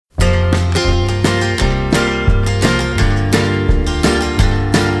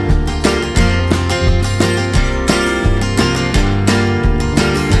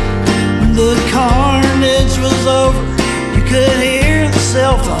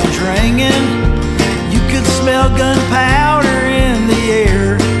was ringing. You could smell gunpowder in the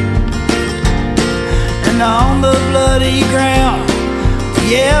air. And on the bloody ground,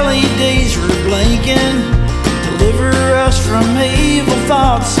 the LEDs were blinking. Deliver us from evil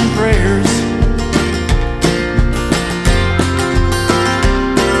thoughts and prayers.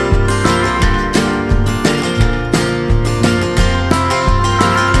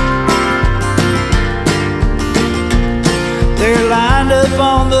 They're lined up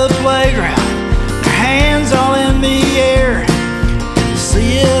on the playground, their hands all in the air.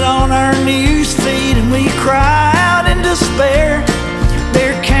 See it on our news feed and we cry out in despair.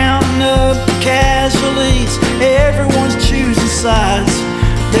 They're counting up the casualties, everyone's choosing sides.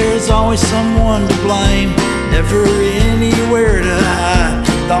 There's always someone to blame, never anywhere to hide.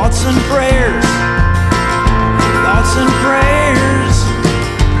 Thoughts and prayers, thoughts and prayers.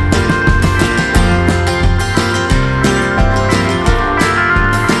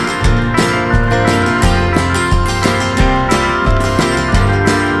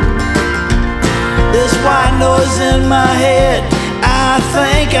 This white noise in my head, I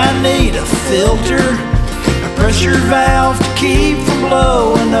think I need a filter, a pressure valve to keep from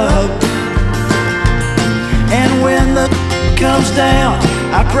blowing up. And when the comes down,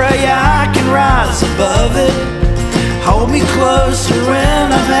 I pray I can rise above it. Hold me closer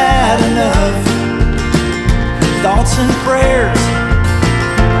when I've had enough. Thoughts and prayers,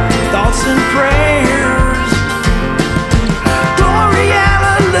 thoughts and prayers. Glory,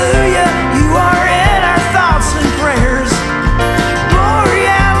 hallelujah, you are in our thoughts and prayers. Glory,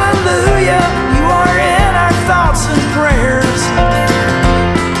 hallelujah, you are in our thoughts and prayers.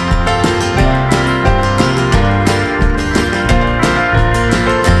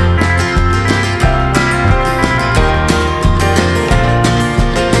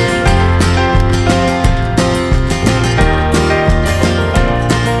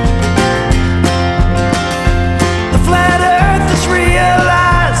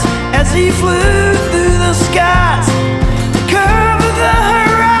 He flew through the skies, the curve of the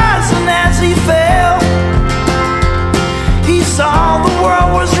horizon as he fell. He saw the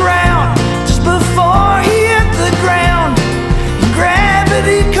world was round just before he hit the ground, and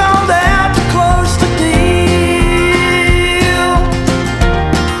gravity called out to close the deal.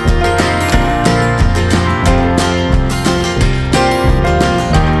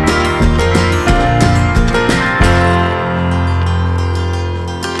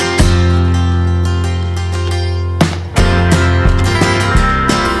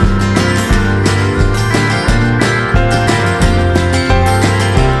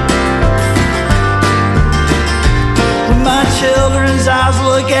 Children's eyes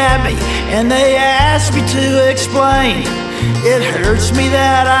look at me and they ask me to explain. It hurts me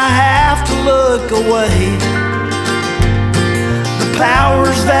that I have to look away. The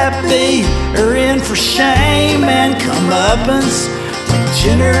powers that be are in for shame and comeuppance.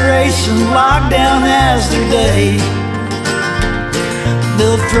 Generation lockdown has their day.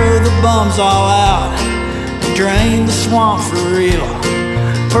 They'll throw the bums all out, drain the swamp for real.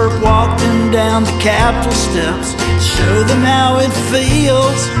 Perp walk them down the Capitol steps, show them how it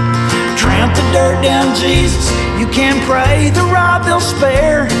feels. Tramp the dirt down Jesus, you can pray the rod they'll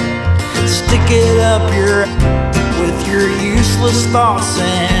spare. Stick it up your with your useless thoughts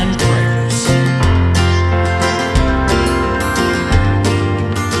and prayers.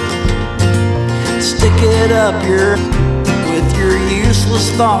 Stick it up your with your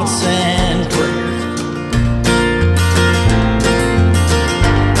useless thoughts and prayers.